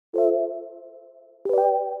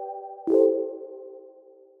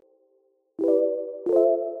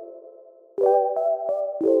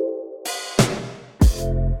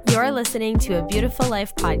You're listening to a Beautiful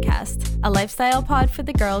Life podcast, a lifestyle pod for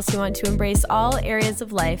the girls who want to embrace all areas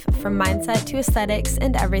of life, from mindset to aesthetics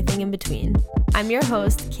and everything in between. I'm your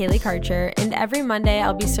host, Kaylee Karcher, and every Monday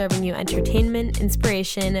I'll be serving you entertainment,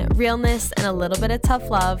 inspiration, realness, and a little bit of tough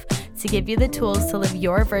love to give you the tools to live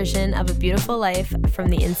your version of a beautiful life from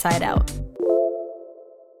the inside out.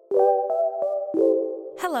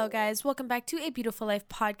 Hello guys, welcome back to a Beautiful Life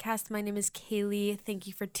podcast. My name is Kaylee. Thank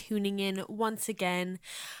you for tuning in once again.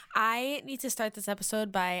 I need to start this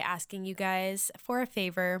episode by asking you guys for a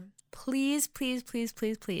favor. Please,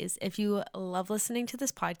 if you love listening to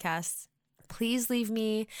this podcast, please leave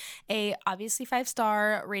me a obviously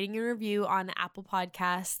 5-star rating and review on Apple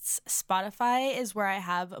Podcasts. Spotify is where I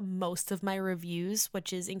have most of my reviews,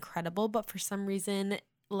 which is incredible, but for some reason,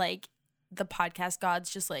 the podcast gods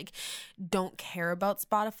just don't care about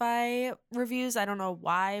Spotify reviews. I don't know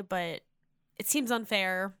why, but it seems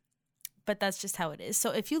unfair, but that's just how it is.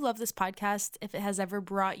 So if you love this podcast, if it has ever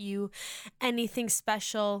brought you anything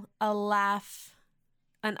special, a laugh,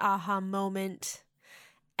 an aha moment,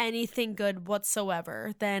 anything good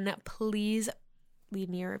whatsoever, then please leave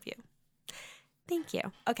me a review. Thank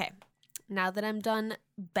you. Okay, now that I'm done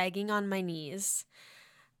begging on my knees,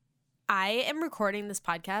 I am recording this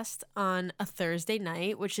podcast on a Thursday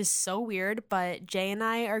night, which is so weird, but Jay and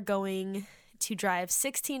I are going to drive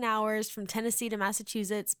 16 hours from Tennessee to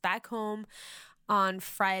Massachusetts back home on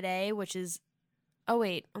Friday, which is, oh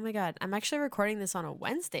my God, I'm actually recording this on a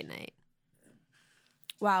Wednesday night.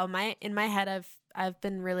 Wow, in my head, I've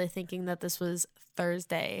been really thinking that this was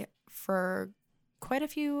Thursday for quite a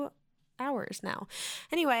few hours now.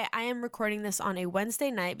 Anyway, I am recording this on a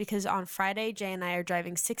Wednesday night because on Friday, Jay and I are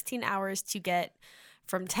driving 16 hours to get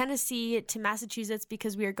from Tennessee to Massachusetts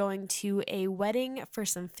because we are going to a wedding for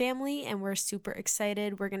some family and we're super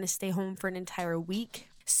excited. We're going to stay home for an entire week.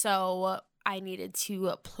 So I needed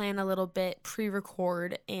to plan a little bit,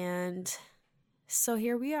 pre-record, and so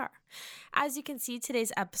here we are. As you can see,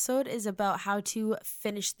 today's episode is about how to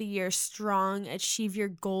finish the year strong, achieve your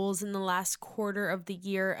goals in the last quarter of the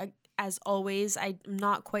year. As always, I'm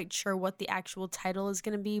not quite sure what the actual title is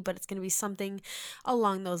going to be, but it's going to be something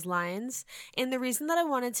along those lines. And the reason that I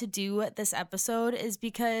wanted to do this episode is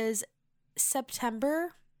because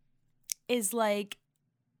September is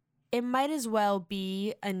it might as well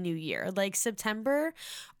be a new year. September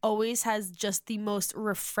always has just the most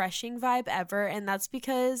refreshing vibe ever. And that's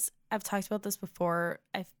because I've talked about this before.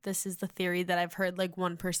 This is the theory that I've heard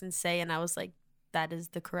one person say, and I was like, that is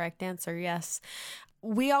the correct answer. Yes.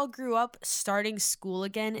 We all grew up starting school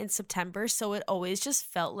again in September, so it always just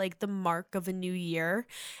felt like the mark of a new year.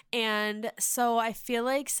 And so I feel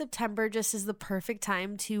like September just is the perfect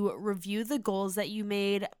time to review the goals that you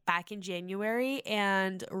made back in January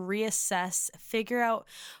and reassess, figure out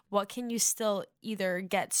what can you still either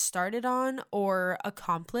get started on or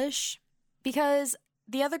accomplish. Because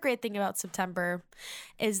the other great thing about September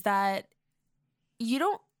is that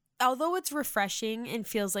although it's refreshing and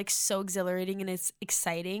feels so exhilarating and it's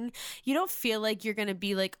exciting, you don't feel like you're going to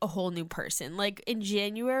be a whole new person. In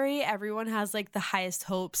January, everyone has the highest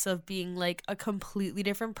hopes of being a completely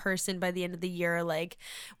different person by the end of the year,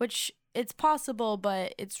 which it's possible,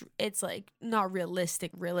 but it's not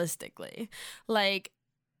realistically.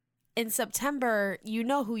 In September, you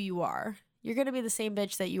know who you are. You're going to be the same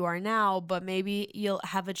bitch that you are now, but maybe you'll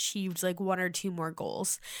have achieved 1 or 2 more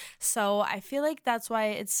goals. So I feel like that's why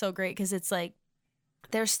it's so great, because it's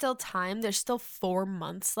there's still time. There's still 4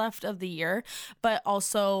 months left of the year, but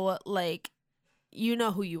also you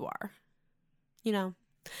know who you are,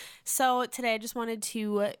 So today I just wanted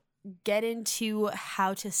to get into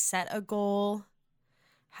how to set a goal,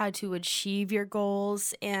 how to achieve your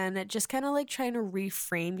goals, and just kind of trying to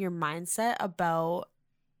reframe your mindset about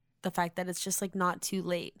the fact that it's just not too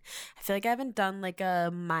late. I feel like I haven't done a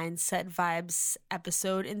mindset vibes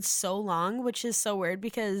episode in so long, which is so weird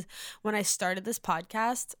because when I started this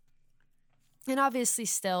podcast, and obviously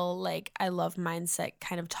still I love mindset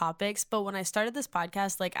kind of topics, but when I started this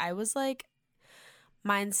podcast, I was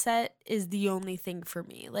mindset is the only thing for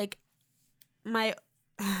me.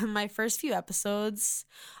 My first few episodes,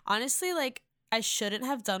 honestly, I shouldn't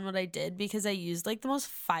have done what I did because I used the most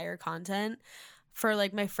fire content for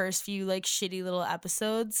my first few shitty little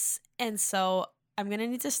episodes, and so I'm gonna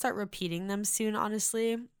need to start repeating them soon,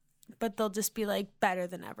 honestly, but they'll just be better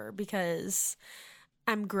than ever because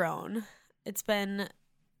I'm grown. It's been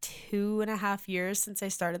 2.5 years since I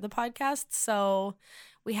started the podcast, so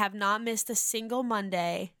we have not missed a single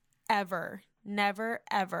Monday ever, never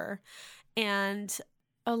ever, and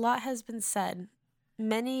a lot has been said,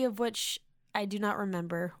 many of which I do not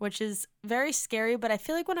remember, which is very scary, but I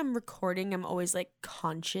feel like when I'm recording, I'm always like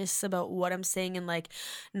conscious about what I'm saying and like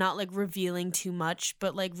not like revealing too much,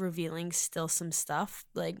 but like revealing still some stuff.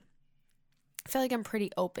 Like I feel like I'm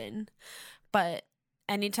pretty open, but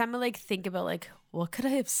anytime I like think about like what could I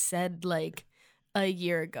have said like a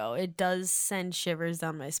year ago, it does send shivers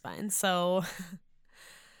down my spine. So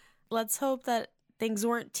let's hope that things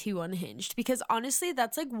weren't too unhinged, because honestly,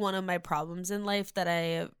 that's like one of my problems in life that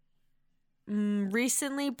I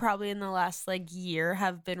recently, probably in the last like year,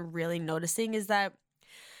 have been really noticing, is that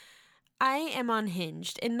I am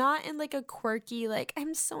unhinged, and not in like a quirky, like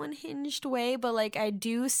I'm so unhinged way, but like I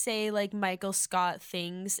do say like Michael Scott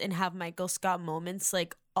things and have Michael Scott moments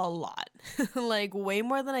like a lot, like way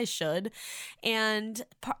more than I should. And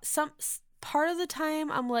part of the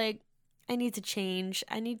time I'm like, I need to change.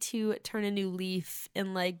 I need to turn a new leaf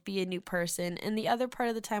and like be a new person. And the other part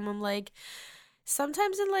of the time I'm like,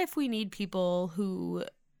 sometimes in life we need people who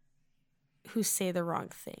say the wrong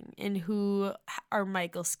thing and who are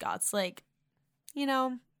Michael Scotts. Like, you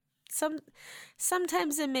know,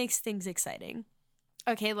 sometimes it makes things exciting.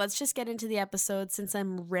 Okay, let's just get into the episode since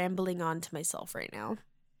I'm rambling on to myself right now.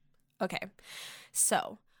 Okay,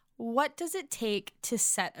 so what does it take to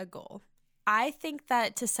set a goal? I think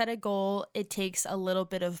that to set a goal, it takes a little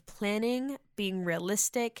bit of planning, being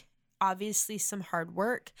realistic, obviously some hard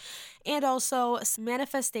work, and also some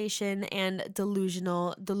manifestation and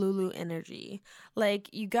delusional Delulu energy. Like,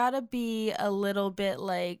 you gotta be a little bit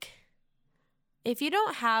like, if you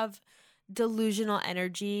don't have delusional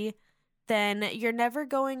energy, then you're never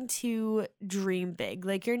going to dream big.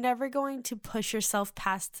 Like, you're never going to push yourself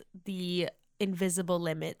past the invisible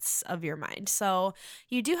limits of your mind. So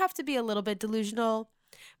you do have to be a little bit delusional,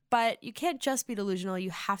 but you can't just be delusional.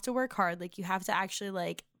 You have to work hard. Like, you have to actually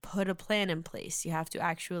like put a plan in place. You have to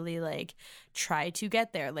actually like try to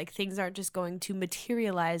get there. Like, things aren't just going to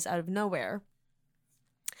materialize out of nowhere.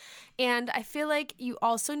 And I feel like you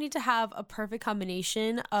also need to have a perfect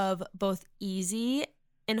combination of both easy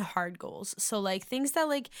and hard goals. So like things that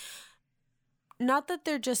like, not that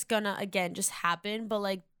they're just gonna again just happen, but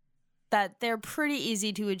like that they're pretty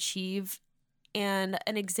easy to achieve. And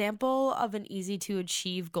an example of an easy to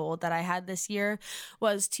achieve goal that I had this year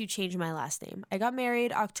was to change my last name. I got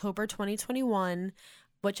married October 2021,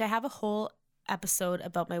 which I have a whole episode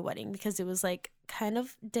about my wedding because it was like kind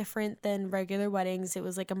of different than regular weddings. It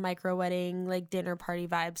was like a micro wedding, like dinner party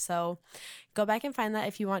vibe. So go back and find that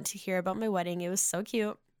if you want to hear about my wedding. It was so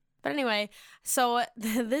cute. But anyway, so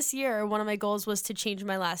this year, one of my goals was to change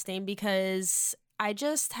my last name because I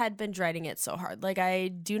just had been dreading it so hard. Like, I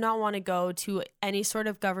do not want to go to any sort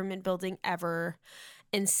of government building ever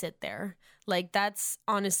and sit there. Like, that's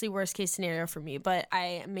honestly worst case scenario for me. But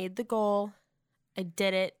I made the goal, I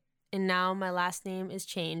did it, and now my last name is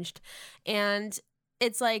changed. And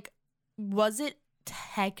it's like, was it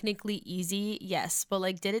technically easy? Yes. But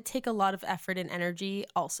like, did it take a lot of effort and energy?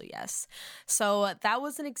 Also, yes. So that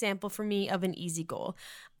was an example for me of an easy goal.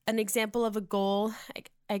 An example of a goal,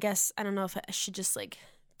 I guess, I don't know if I should just like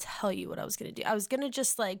tell you what I was going to do. I was going to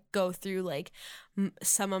just like go through like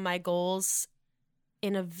some of my goals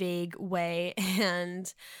in a vague way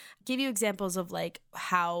and give you examples of like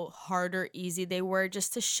how hard or easy they were,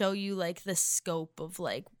 just to show you like the scope of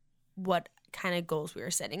like what kind of goals we were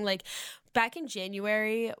setting. Like back in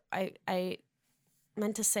January, I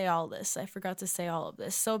meant to say all this. I forgot to say all of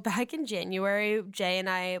this. So back in January, Jay and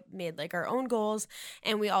I made like our own goals,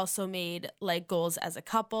 and we also made like goals as a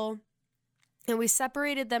couple. And we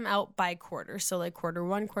separated them out by quarter. So like quarter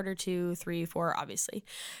 1, quarter 2, 3, 4, obviously.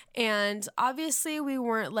 And obviously we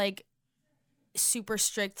weren't like super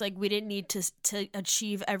strict. Like, we didn't need to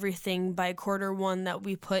achieve everything by quarter 1 that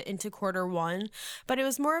we put into quarter 1. But it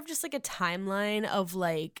was more of just like a timeline of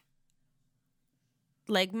like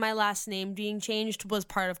my last name being changed was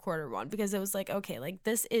part of quarter 1, because it was like, okay, like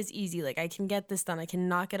this is easy. Like, I can get this done. I can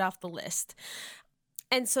knock it off the list.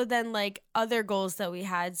 And so then like other goals that we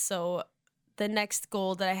had. So the next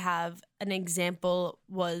goal that I have an example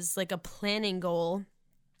was like a planning goal,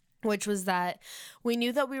 which was that we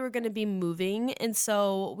knew that we were going to be moving. And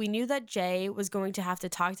so we knew that Jay was going to have to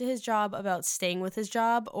talk to his job about staying with his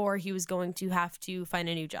job, or he was going to have to find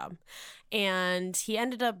a new job. And he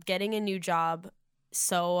ended up getting a new job.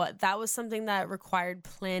 So that was something that required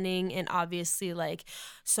planning. And obviously, like,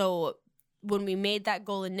 so when we made that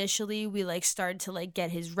goal initially, we like started to like get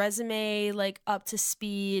his resume like up to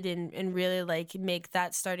speed and really like make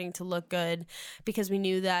that starting to look good, because we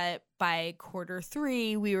knew that by quarter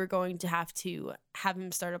 3 we were going to have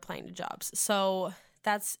him start applying to jobs. So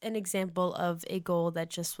that's an example of a goal that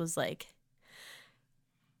just was like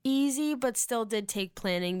easy, but still did take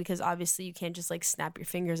planning because obviously you can't just like snap your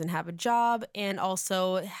fingers and have a job, and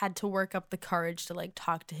also had to work up the courage to like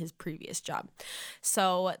talk to his previous job.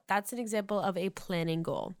 So that's an example of a planning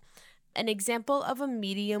goal. An example of a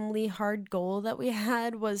mediumly hard goal that we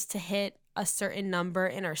had was to hit a certain number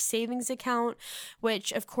in our savings account,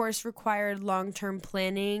 which of course required long-term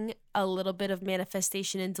planning, a little bit of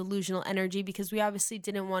manifestation and delusional energy, because we obviously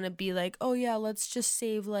didn't want to be like, oh yeah, let's just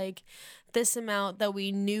save like this amount that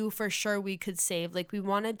we knew for sure we could save. Like we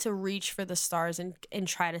wanted to reach for the stars and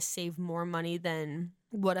try to save more money than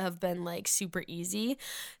would have been like super easy,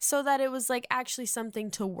 so that it was like actually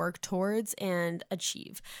something to work towards and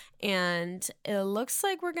achieve. And it looks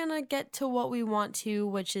like we're gonna get to what we want to,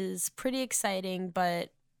 which is pretty exciting, but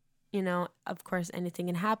you know, of course anything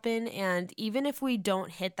can happen. And even if we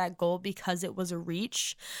don't hit that goal because it was a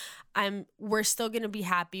reach, we're still gonna be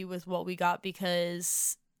happy with what we got,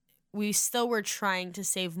 because we still were trying to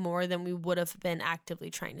save more than we would have been actively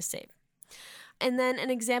trying to save. And then an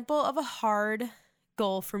example of a hard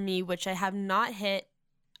goal for me, which I have not hit,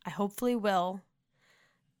 I hopefully will.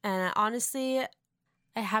 And honestly,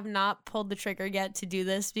 I have not pulled the trigger yet to do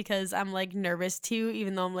this because I'm like nervous too,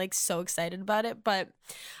 even though I'm like so excited about it. But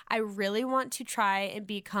I really want to try and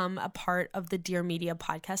become a part of the Dear Media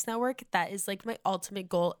podcast network. That is like my ultimate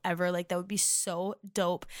goal ever. Like that would be so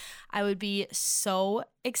dope. I would be so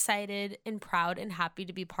excited and proud and happy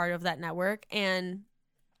to be part of that network. And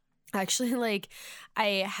actually, like,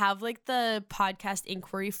 I have like the podcast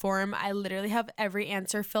inquiry form. I literally have every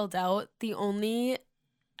answer filled out.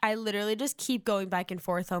 I literally just keep going back and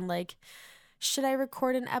forth on like, should I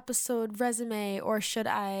record an episode resume or should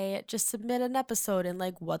I just submit an episode, and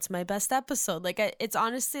like, what's my best episode? Like, it's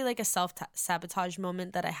honestly like a self-sabotage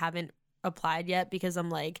moment that I haven't applied yet, because I'm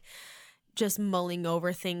like just mulling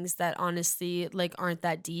over things that honestly like aren't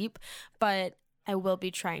that deep. But I will be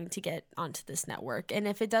trying to get onto this network. And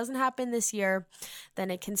if it doesn't happen this year, then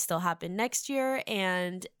it can still happen next year.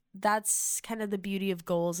 And that's kind of the beauty of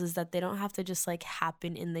goals, is that they don't have to just like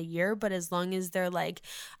happen in the year, but as long as they're like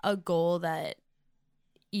a goal that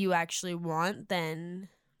you actually want, then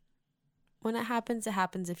when it happens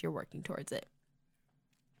if you're working towards it.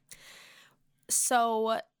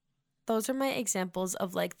 So those are my examples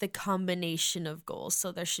of like the combination of goals.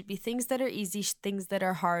 So there should be things that are easy, things that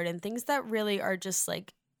are hard, and things that really are just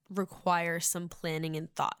like require some planning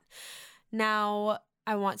and thought. Now,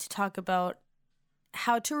 I want to talk about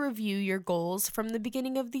how to review your goals from the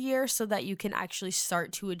beginning of the year so that you can actually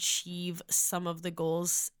start to achieve some of the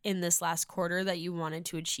goals in this last quarter that you wanted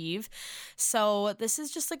to achieve. So this is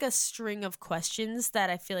just like a string of questions that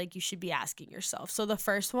I feel like you should be asking yourself. So the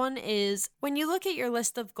first one is, when you look at your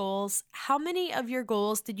list of goals, how many of your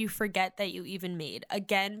goals did you forget that you even made?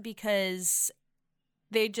 Again, because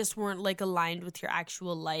they just weren't like aligned with your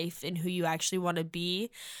actual life and who you actually want to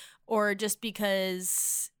be, or just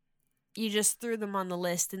because you just threw them on the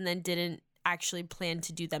list and then didn't actually plan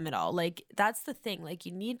to do them at all. Like, that's the thing. Like,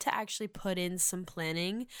 you need to actually put in some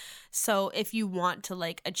planning. So if you want to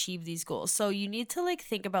like achieve these goals, so you need to like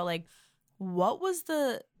think about like, what was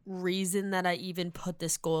the reason that I even put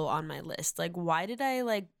this goal on my list? Like, why did I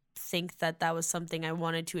like think that that was something I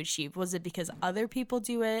wanted to achieve? Was it because other people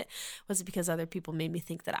do it? Was it because other people made me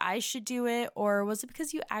think that I should do it? Or was it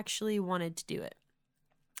because you actually wanted to do it?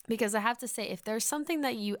 Because I have to say, if there's something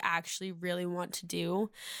that you actually really want to do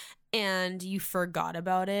and you forgot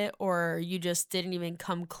about it, or you just didn't even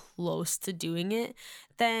come close to doing it,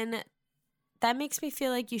 then that makes me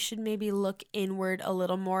feel like you should maybe look inward a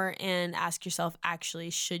little more and ask yourself,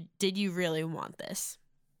 actually, did you really want this?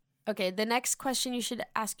 Okay, the next question you should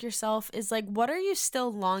ask yourself is like, what are you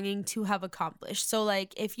still longing to have accomplished? So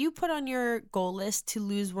like, if you put on your goal list to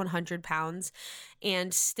lose 100 pounds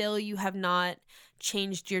and still you have not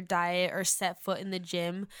changed your diet or set foot in the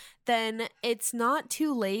gym, then it's not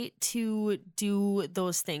too late to do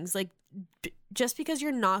those things. Like, just because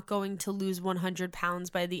you're not going to lose 100 pounds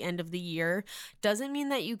by the end of the year doesn't mean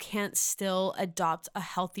that you can't still adopt a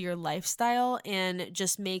healthier lifestyle and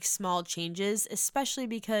just make small changes, especially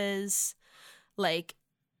because, like,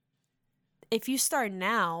 if you start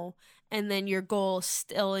now and then your goal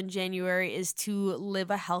still in January is to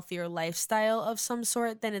live a healthier lifestyle of some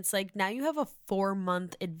sort, then it's like now you have a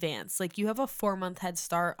 4-month advance. Like, you have a 4-month head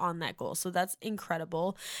start on that goal. So that's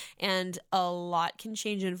incredible. And a lot can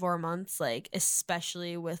change in 4 months, like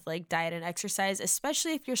especially with like diet and exercise,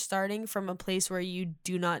 especially if you're starting from a place where you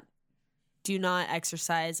do not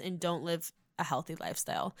exercise and don't live a healthy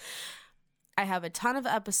lifestyle. I have a ton of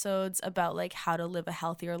episodes about like how to live a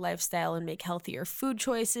healthier lifestyle and make healthier food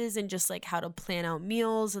choices and just like how to plan out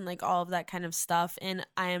meals and like all of that kind of stuff. And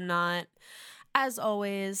as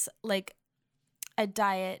always, like a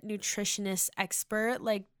diet nutritionist expert,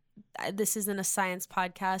 like this isn't a science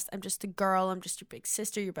podcast. I'm just a girl. I'm just your big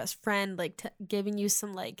sister, your best friend, like giving you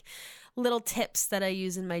some like little tips that I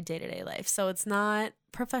use in my day-to-day life. So it's not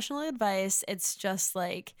professional advice. It's just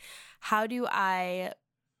like, how do I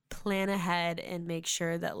plan ahead and make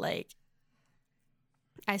sure that like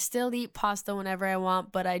I still eat pasta whenever I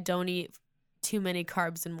want, but I don't eat too many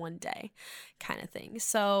carbs in one day kind of thing.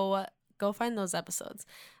 So go find those episodes.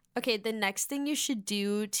 Okay, the next thing you should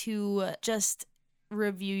do to just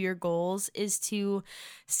review your goals is to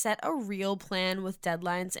set a real plan with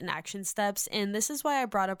deadlines and action steps. And this is why I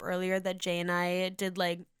brought up earlier that Jay and I did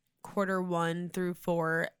like Q1 through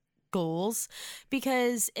 4 goals,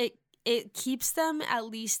 because it keeps them at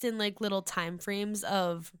least in like little time frames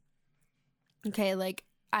of, okay, like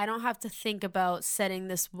I don't have to think about setting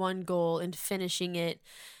this one goal and finishing it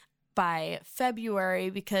by February,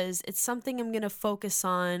 because it's something I'm going to focus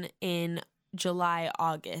on in July,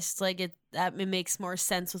 August. Like it makes more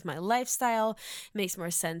sense with my lifestyle. It makes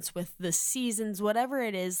more sense with the seasons, whatever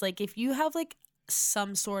it is. Like if you have like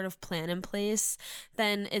some sort of plan in place,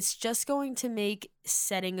 then it's just going to make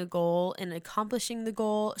setting a goal and accomplishing the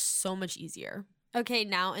goal so much easier. Okay,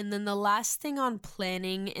 now, and then the last thing on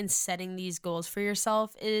planning and setting these goals for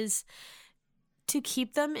yourself is to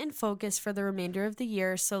keep them in focus for the remainder of the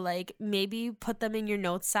year. So like maybe put them in your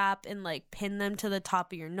notes app and like pin them to the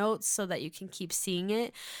top of your notes so that you can keep seeing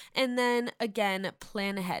it. And then again,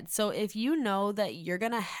 plan ahead. So if you know that you're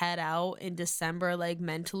going to head out in December, like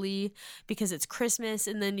mentally, because it's Christmas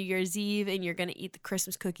and then New Year's Eve, and you're going to eat the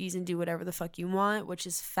Christmas cookies and do whatever the fuck you want, which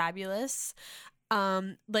is fabulous.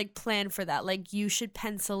 Like plan for that. Like you should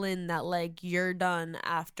pencil in that like you're done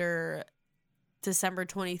after December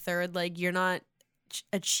 23rd. Like you're not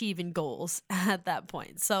achieving goals at that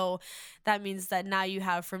point. So that means that now you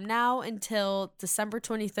have from now until December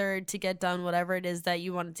 23rd to get done whatever it is that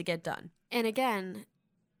you wanted to get done. And again,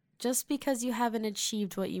 just because you haven't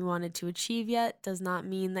achieved what you wanted to achieve yet does not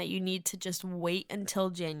mean that you need to just wait until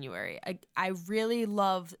January. I really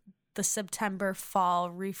love the September fall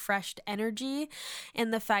refreshed energy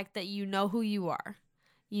and the fact that you know who you are.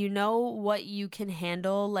 You know what you can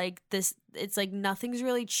handle. Like this, it's like nothing's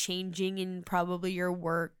really changing in probably your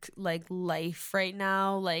work, like life right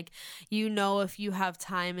now. Like, you know, if you have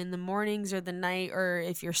time in the mornings or the night, or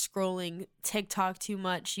if you're scrolling TikTok too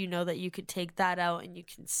much, you know that you could take that out and you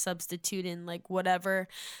can substitute in like whatever.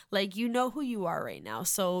 Like, you know who you are right now.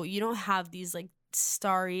 So you don't have these like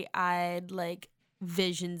starry-eyed like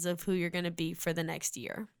visions of who you're going to be for the next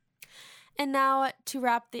year. And now to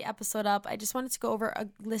wrap the episode up, I just wanted to go over a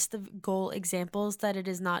list of goal examples that it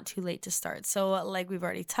is not too late to start. So like we've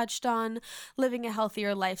already touched on, living a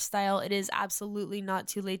healthier lifestyle, it is absolutely not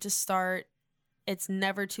too late to start. It's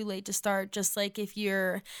never too late to start. Just like if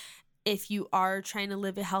you are trying to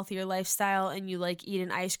live a healthier lifestyle and you like eat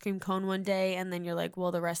an ice cream cone one day and then you're like,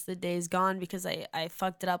 well, the rest of the day is gone because I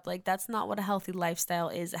fucked it up. Like, that's not what a healthy lifestyle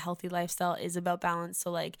is. A healthy lifestyle is about balance. So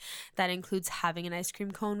like that includes having an ice cream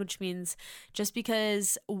cone, which means just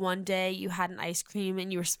because one day you had an ice cream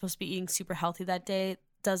and you were supposed to be eating super healthy that day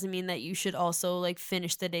doesn't mean that you should also like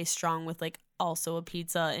finish the day strong with like also a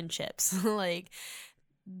pizza and chips. Like,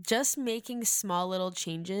 just making small little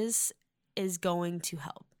changes is going to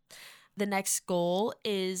help. The next goal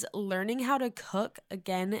is learning how to cook.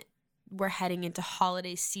 Again, we're heading into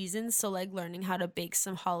holiday season, so like learning how to bake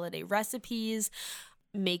some holiday recipes,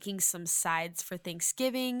 making some sides for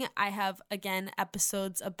Thanksgiving. I have, again,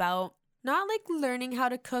 episodes about not like learning how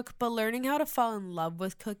to cook, but learning how to fall in love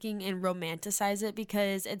with cooking and romanticize it,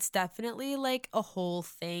 because it's definitely like a whole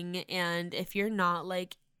thing. And if you're not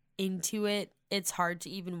like into it, it's hard to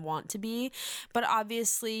even want to be. But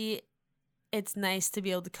obviously, it's nice to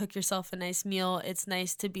be able to cook yourself a nice meal. It's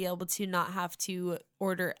nice to be able to not have to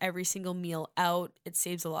order every single meal out. It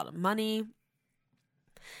saves a lot of money.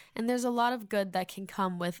 And there's a lot of good that can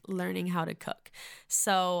come with learning how to cook.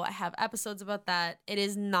 So I have episodes about that. It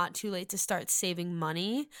is not too late to start saving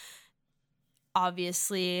money.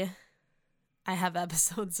 Obviously, I have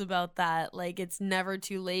episodes about that. Like, it's never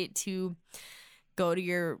too late to go to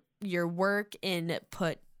your work and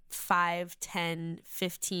put 5, 10,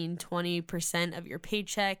 15, 20% of your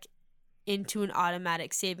paycheck into an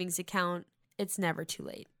automatic savings account. It's never too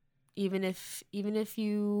late. Even if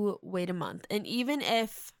you wait a month, and even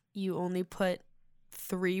if you only put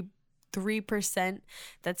 3%,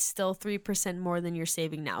 that's still 3% more than you're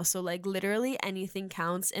saving now. So like literally anything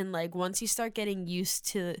counts. And like once you start getting used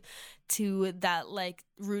to that like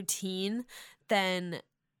routine, then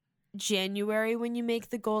January, when you make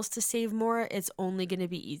the goals to save more, it's only going to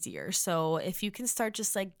be easier. So if you can start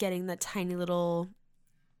just like getting that tiny little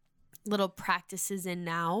practices in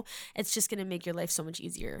now, it's just going to make your life so much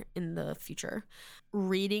easier in the future.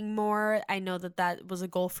 Reading more, I know that was a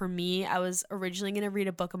goal for me. I was originally going to read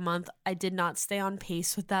a book a month. I did not stay on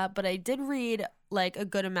pace with that, but I did read like a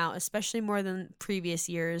good amount, especially more than previous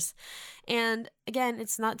years. And again,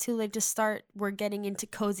 it's not too late to start. We're getting into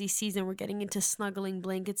cozy season. We're getting into snuggling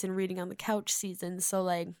blankets and reading on the couch season. So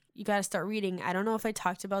like, you got to start reading. I don't know if I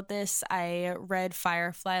talked about this. I read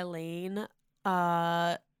Firefly Lane.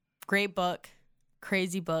 Great book,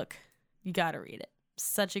 crazy book. You got to read it.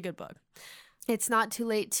 Such a good book. It's not too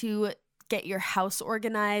late to get your house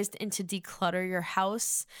organized and to declutter your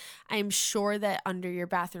house. I'm sure that under your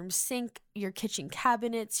bathroom sink, your kitchen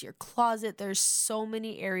cabinets, your closet, there's so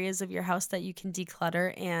many areas of your house that you can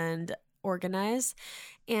declutter and organize.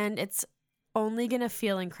 And it's only going to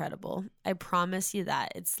feel incredible. I promise you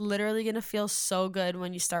that. It's literally going to feel so good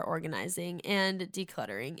when you start organizing and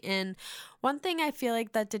decluttering. And one thing I feel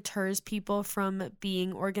like that deters people from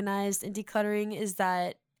being organized and decluttering is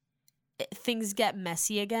that things get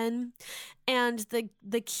messy again. And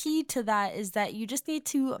the key to that is that you just need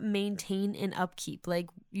to maintain and upkeep. Like,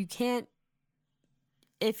 you can't,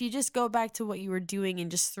 if you just go back to what you were doing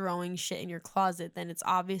and just throwing shit in your closet, then it's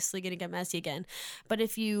obviously going to get messy again. But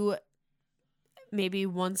if you maybe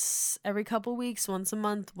once every couple weeks, once a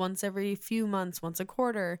month, once every few months, once a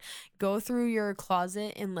quarter, go through your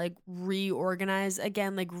closet and like reorganize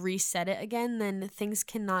again, like reset it again, then things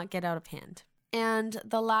cannot get out of hand. And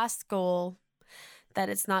the last goal that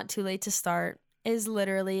it's not too late to start is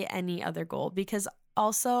literally any other goal, because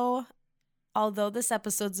also, although this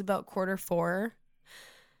episode's about Q4,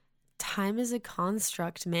 time is a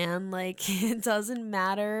construct, man. Like, it doesn't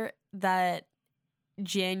matter that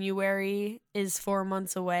January is 4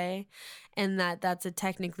 months away and that's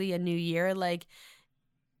technically a new year. Like,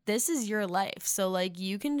 this is your life. So like,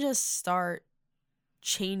 you can just start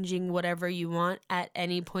changing whatever you want at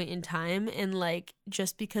any point in time. And like,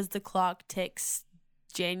 just because the clock ticks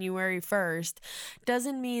January 1st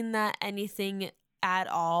doesn't mean that anything at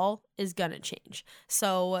all is gonna change.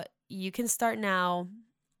 So you can start now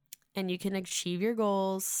and you can achieve your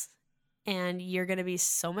goals and you're gonna be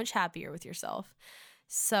so much happier with yourself.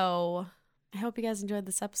 So I hope you guys enjoyed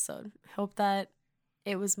this episode. I hope that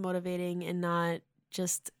it was motivating and not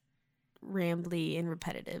just rambly and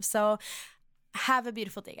repetitive. So have a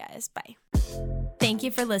beautiful day, guys. Bye. Thank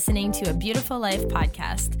you for listening to A Beautiful Life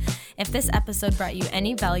podcast. If this episode brought you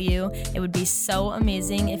any value, it would be so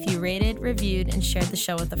amazing if you rated, reviewed, and shared the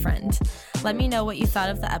show with a friend. Let me know what you thought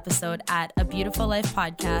of the episode at A Beautiful Life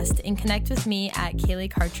podcast and connect with me at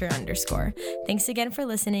Kaylee Karcher _. Thanks again for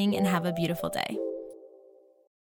listening and have a beautiful day.